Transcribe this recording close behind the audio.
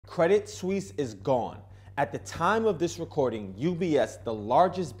Credit Suisse is gone. At the time of this recording, UBS, the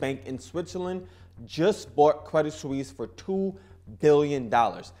largest bank in Switzerland, just bought Credit Suisse for $2 billion.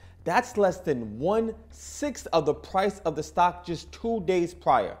 That's less than 1/6 of the price of the stock just 2 days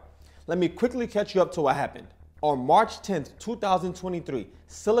prior. Let me quickly catch you up to what happened. On March 10th, 2023,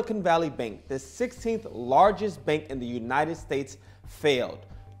 Silicon Valley Bank, the 16th largest bank in the United States, failed.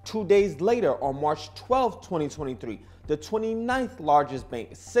 2 days later, on March 12th, 2023, the 29th largest bank,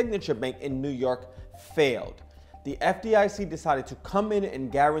 Signature Bank in New York, failed. The FDIC decided to come in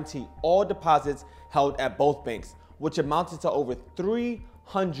and guarantee all deposits held at both banks, which amounted to over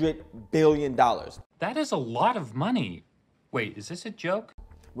 $300 billion. That is a lot of money. Wait, is this a joke?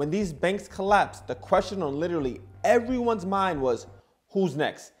 When these banks collapsed, the question on literally everyone's mind was, who's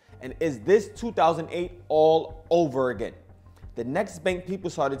next? And is this 2008 all over again? The next bank people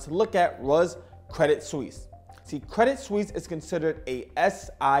started to look at was Credit Suisse. See, Credit Suisse is considered a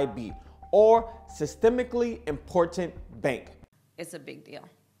SIB, or systemically important bank. It's a big deal.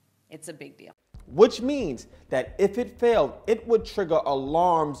 It's a big deal. Which means that if it failed, it would trigger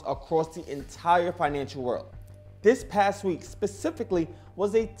alarms across the entire financial world. This past week specifically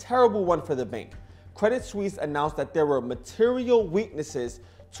was a terrible one for the bank. Credit Suisse announced that there were material weaknesses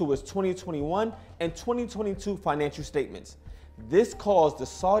to its 2021 and 2022 financial statements. This caused the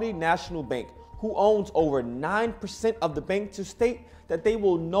Saudi National Bank, who owns over 9% of the bank, to state that they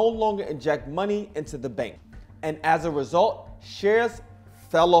will no longer inject money into the bank. And as a result, shares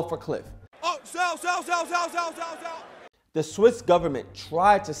fell off a cliff. Oh, sell. The Swiss government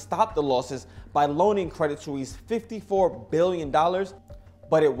tried to stop the losses by loaning Credit Suisse $54 billion,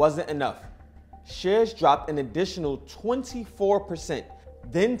 but it wasn't enough. Shares dropped an additional 24%.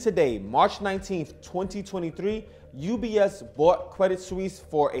 Then today, March 19th, 2023, UBS bought Credit Suisse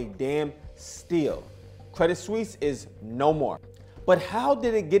for a damn steal. Credit Suisse is no more. But how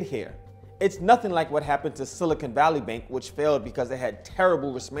did it get here? It's nothing like what happened to Silicon Valley Bank, which failed because they had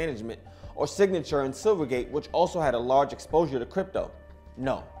terrible risk management, or Signature and Silvergate, which also had a large exposure to crypto.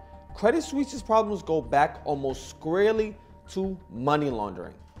 No, Credit Suisse's problems go back almost squarely to money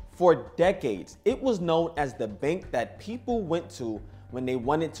laundering. For decades, it was known as the bank that people went to when they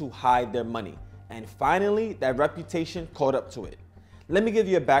wanted to hide their money. And finally, that reputation caught up to it. Let me give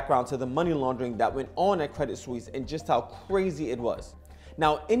you a background to the money laundering that went on at Credit Suisse and just how crazy it was.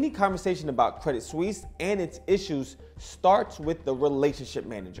 Now, any conversation about Credit Suisse and its issues starts with the relationship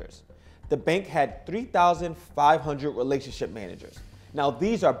managers. The bank had 3,500 relationship managers. Now,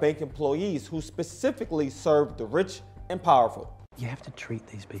 these are bank employees who specifically serve the rich and powerful. You have to treat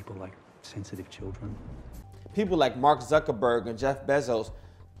these people like sensitive children. People like Mark Zuckerberg and Jeff Bezos,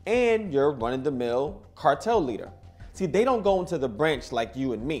 and your run-of-the-mill cartel leader. See, they don't go into the branch like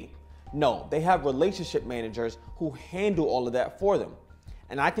you and me. No, they have relationship managers who handle all of that for them.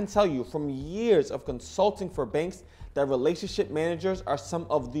 And I can tell you from years of consulting for banks that relationship managers are some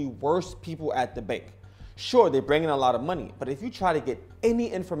of the worst people at the bank. Sure, they bring in a lot of money, but if you try to get any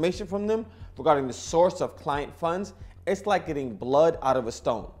information from them regarding the source of client funds, it's like getting blood out of a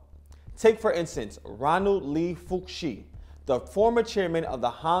stone. Take, for instance, Ronald Lee Fuchs, the former chairman of the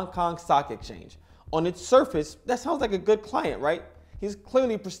Hong Kong Stock Exchange. On its surface, that sounds like a good client, right? He's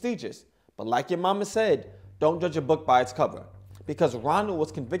clearly prestigious. But like your mama said, don't judge a book by its cover. Because Ronald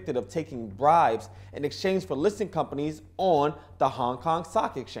was convicted of taking bribes in exchange for listing companies on the Hong Kong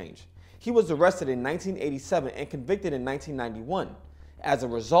Stock Exchange. He was arrested in 1987 and convicted in 1991. As a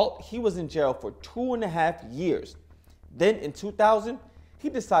result, he was in jail for 2.5 years. Then in 2000, he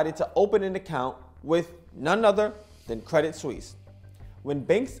decided to open an account with none other than Credit Suisse. When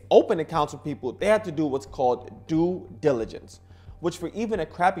banks open accounts with people, they have to do what's called due diligence, which for even a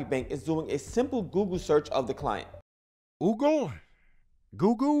crappy bank is doing a simple Google search of the client. Google,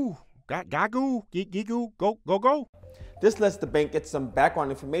 gagoo, gigoo, go. This lets the bank get some background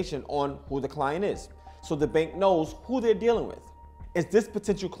information on who the client is, so the bank knows who they're dealing with. Is this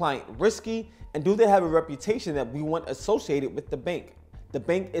potential client risky, and do they have a reputation that we want associated with the bank? The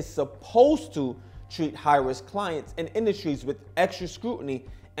bank is supposed to treat high-risk clients and industries with extra scrutiny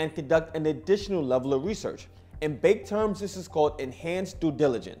and conduct an additional level of research. In bank terms, this is called enhanced due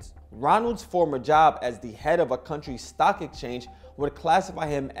diligence. Ronald's former job as the head of a country's stock exchange would classify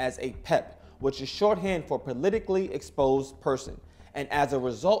him as a PEP, which is shorthand for politically exposed person, and as a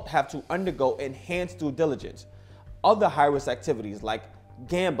result have to undergo enhanced due diligence. Other high-risk activities like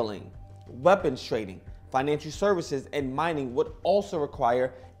gambling, weapons trading, financial services, and mining would also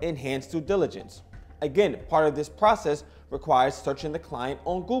require enhanced due diligence. Again, part of this process requires searching the client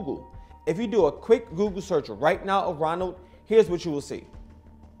on Google. If you do a quick Google search right now of Ronald, here's what you will see.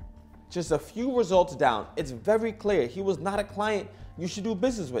 Just a few results down, it's very clear he was not a client you should do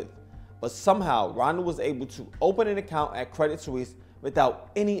business with. But somehow, Ronald was able to open an account at Credit Suisse without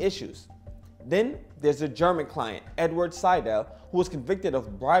any issues. Then there's a German client, Edward Seidel, who was convicted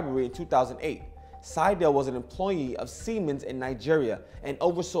of bribery in 2008. Seidel was an employee of Siemens in Nigeria and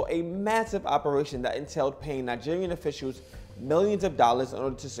oversaw a massive operation that entailed paying Nigerian officials millions of dollars in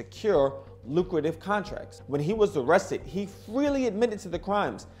order to secure lucrative contracts. When he was arrested, he freely admitted to the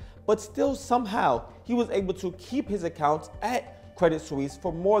crimes, but still somehow he was able to keep his accounts at Credit Suisse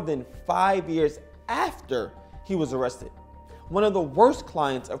for more than 5 years after he was arrested. One of the worst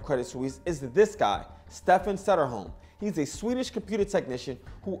clients of Credit Suisse is this guy, Stefan Setterholm. He's a Swedish computer technician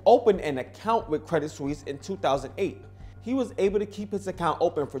who opened an account with Credit Suisse in 2008. He was able to keep his account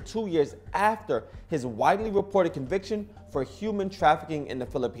open for 2 years after his widely reported conviction for human trafficking in the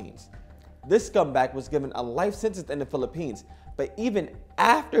Philippines. This scumbag was given a life sentence in the Philippines, but even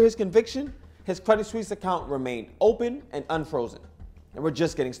after his conviction, his Credit Suisse account remained open and unfrozen. And we're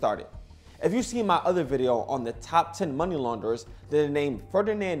just getting started. If you've seen my other video on the top 10 money launderers, then the name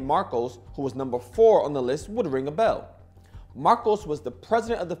Ferdinand Marcos, who was number 4 on the list, would ring a bell. Marcos was the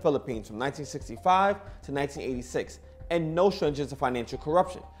president of the Philippines from 1965 to 1986, and no stranger to financial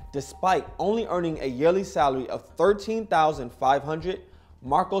corruption. Despite only earning a yearly salary of $13,500,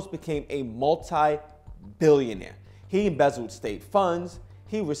 Marcos became a multi-billionaire. He embezzled state funds,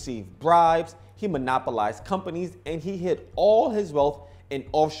 he received bribes, he monopolized companies, and he hid all his wealth in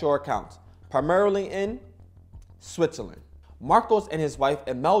offshore accounts, primarily in Switzerland. Marcos and his wife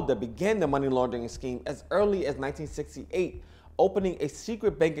Imelda began the money laundering scheme as early as 1968, opening a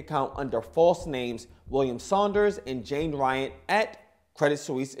secret bank account under false names William Saunders and Jane Ryan at Credit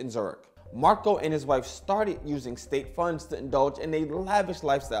Suisse in Zurich. Marco and his wife started using state funds to indulge in a lavish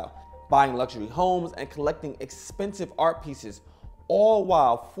lifestyle, buying luxury homes and collecting expensive art pieces, all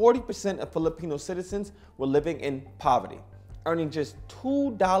while 40% of Filipino citizens were living in poverty, earning just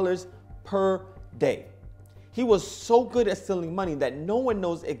 $2 per day. He was so good at stealing money that no one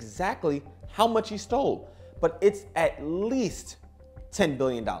knows exactly how much he stole, but it's at least $10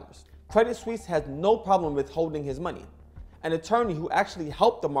 billion. Credit Suisse has no problem withholding his money. An attorney who actually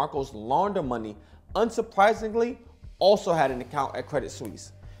helped the Marcos launder money, unsurprisingly, also had an account at Credit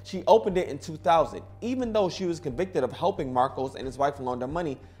Suisse. She opened it in 2000, even though she was convicted of helping Marcos and his wife launder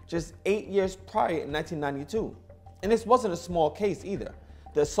money just 8 years prior in 1992. And this wasn't a small case either.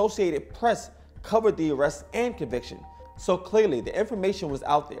 The Associated Press covered the arrest and conviction, so clearly the information was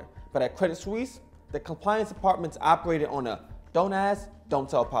out there. But at Credit Suisse, the compliance departments operated on a don't ask, don't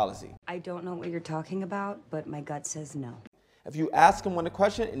tell policy. I don't know what you're talking about, but my gut says no. If you ask someone a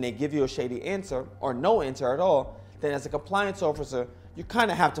question and they give you a shady answer or no answer at all, then as a compliance officer, you kind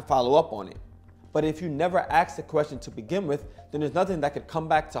of have to follow up on it. But if you never ask the question to begin with, then there's nothing that could come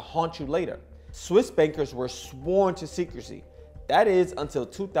back to haunt you later. Swiss bankers were sworn to secrecy. That is until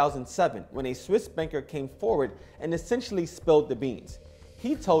 2007, when a Swiss banker came forward and essentially spilled the beans.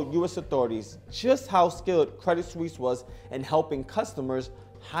 He told US authorities just how skilled Credit Suisse was in helping customers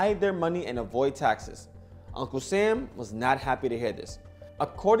hide their money and avoid taxes. Uncle Sam was not happy to hear this.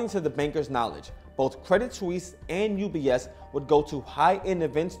 According to the banker's knowledge, both Credit Suisse and UBS would go to high-end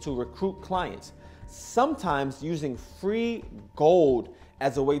events to recruit clients, sometimes using free gold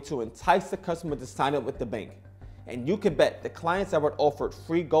as a way to entice the customer to sign up with the bank. And you can bet the clients that were offered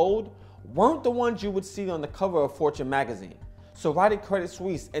free gold weren't the ones you would see on the cover of Fortune magazine. So why did Credit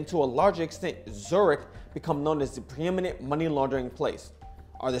Suisse, and to a larger extent Zurich, become known as the preeminent money laundering place?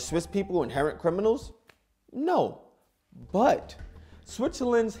 Are the Swiss people inherent criminals? No, but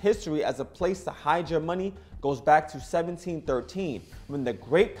Switzerland's history as a place to hide your money goes back to 1713, when the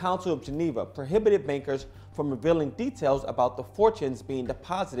Great Council of Geneva prohibited bankers from revealing details about the fortunes being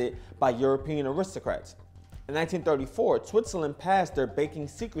deposited by European aristocrats. In 1934, Switzerland passed their banking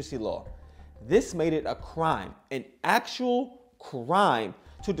secrecy law. This made it a crime, an actual crime,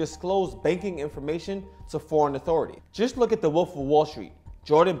 to disclose banking information to foreign authorities. Just look at the Wolf of Wall Street.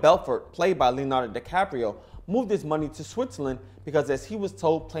 Jordan Belfort, played by Leonardo DiCaprio, moved his money to Switzerland because, as he was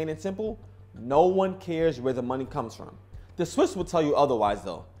told plain and simple, no one cares where the money comes from. The Swiss will tell you otherwise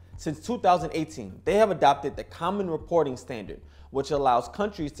though. Since 2018, they have adopted the Common Reporting Standard, which allows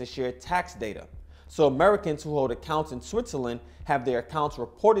countries to share tax data. So Americans who hold accounts in Switzerland have their accounts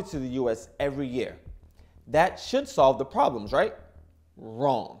reported to the US every year. That should solve the problems, right?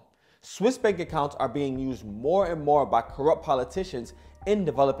 Wrong. Swiss bank accounts are being used more and more by corrupt politicians in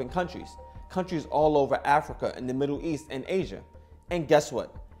developing countries all over Africa and the Middle East and Asia. And guess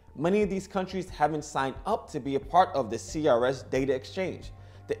what? Many of these countries haven't signed up to be a part of the CRS data exchange.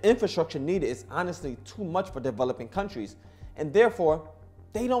 The infrastructure needed is honestly too much for developing countries, and therefore,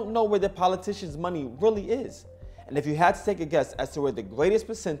 they don't know where their politicians' money really is. And if you had to take a guess as to where the greatest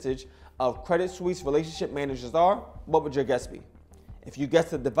percentage of Credit Suisse relationship managers are, what would your guess be? If you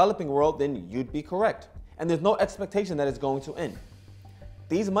guessed the developing world, then you'd be correct. And there's no expectation that it's going to end.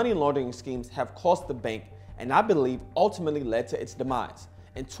 These money laundering schemes have cost the bank, and I believe ultimately led to its demise.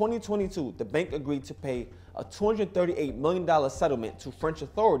 In 2022, the bank agreed to pay a $238 million settlement to French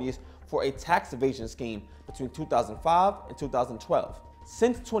authorities for a tax evasion scheme between 2005 and 2012.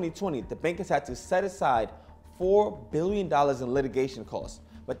 Since 2020, the bank has had to set aside $4 billion in litigation costs,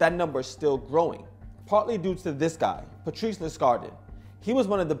 but that number is still growing, partly due to this guy, Patrice Lescardin. He was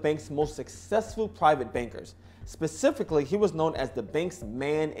one of the bank's most successful private bankers. Specifically, he was known as the bank's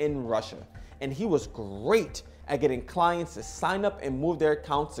man in Russia, and he was great at getting clients to sign up and move their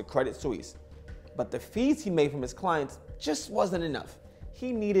accounts to Credit Suisse. But the fees he made from his clients just wasn't enough.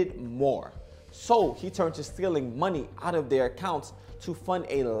 He needed more. So he turned to stealing money out of their accounts to fund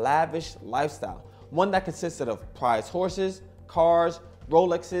a lavish lifestyle, one that consisted of prized horses, cars,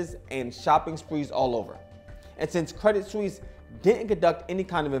 Rolexes, and shopping sprees all over. And since Credit Suisse didn't conduct any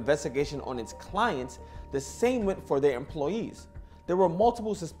kind of investigation on its clients, the same went for their employees. There were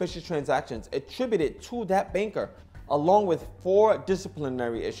multiple suspicious transactions attributed to that banker, along with 4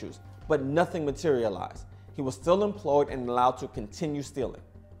 disciplinary issues, but nothing materialized. He was still employed and allowed to continue stealing.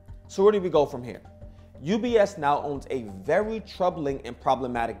 So where do we go from here? UBS now owns a very troubling and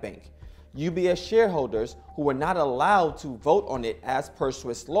problematic bank. UBS shareholders, who were not allowed to vote on it as per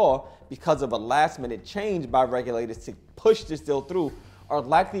Swiss law because of a last-minute change by regulators to push this deal through, are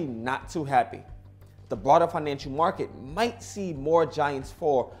likely not too happy. The broader financial market might see more giants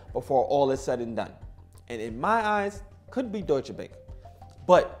fall before all is said and done. And in my eyes, could be Deutsche Bank.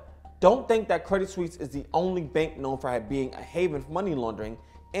 But don't think that Credit Suisse is the only bank known for being a haven for money laundering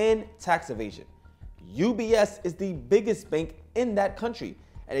and tax evasion. UBS is the biggest bank in that country,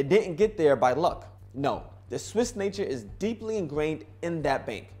 and it didn't get there by luck. No, the Swiss nature is deeply ingrained in that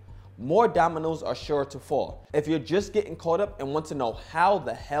bank. More dominoes are sure to fall. If you're just getting caught up and want to know how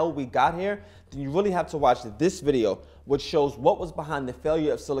the hell we got here, then you really have to watch this video, which shows what was behind the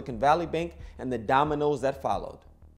failure of Silicon Valley Bank and the dominoes that followed.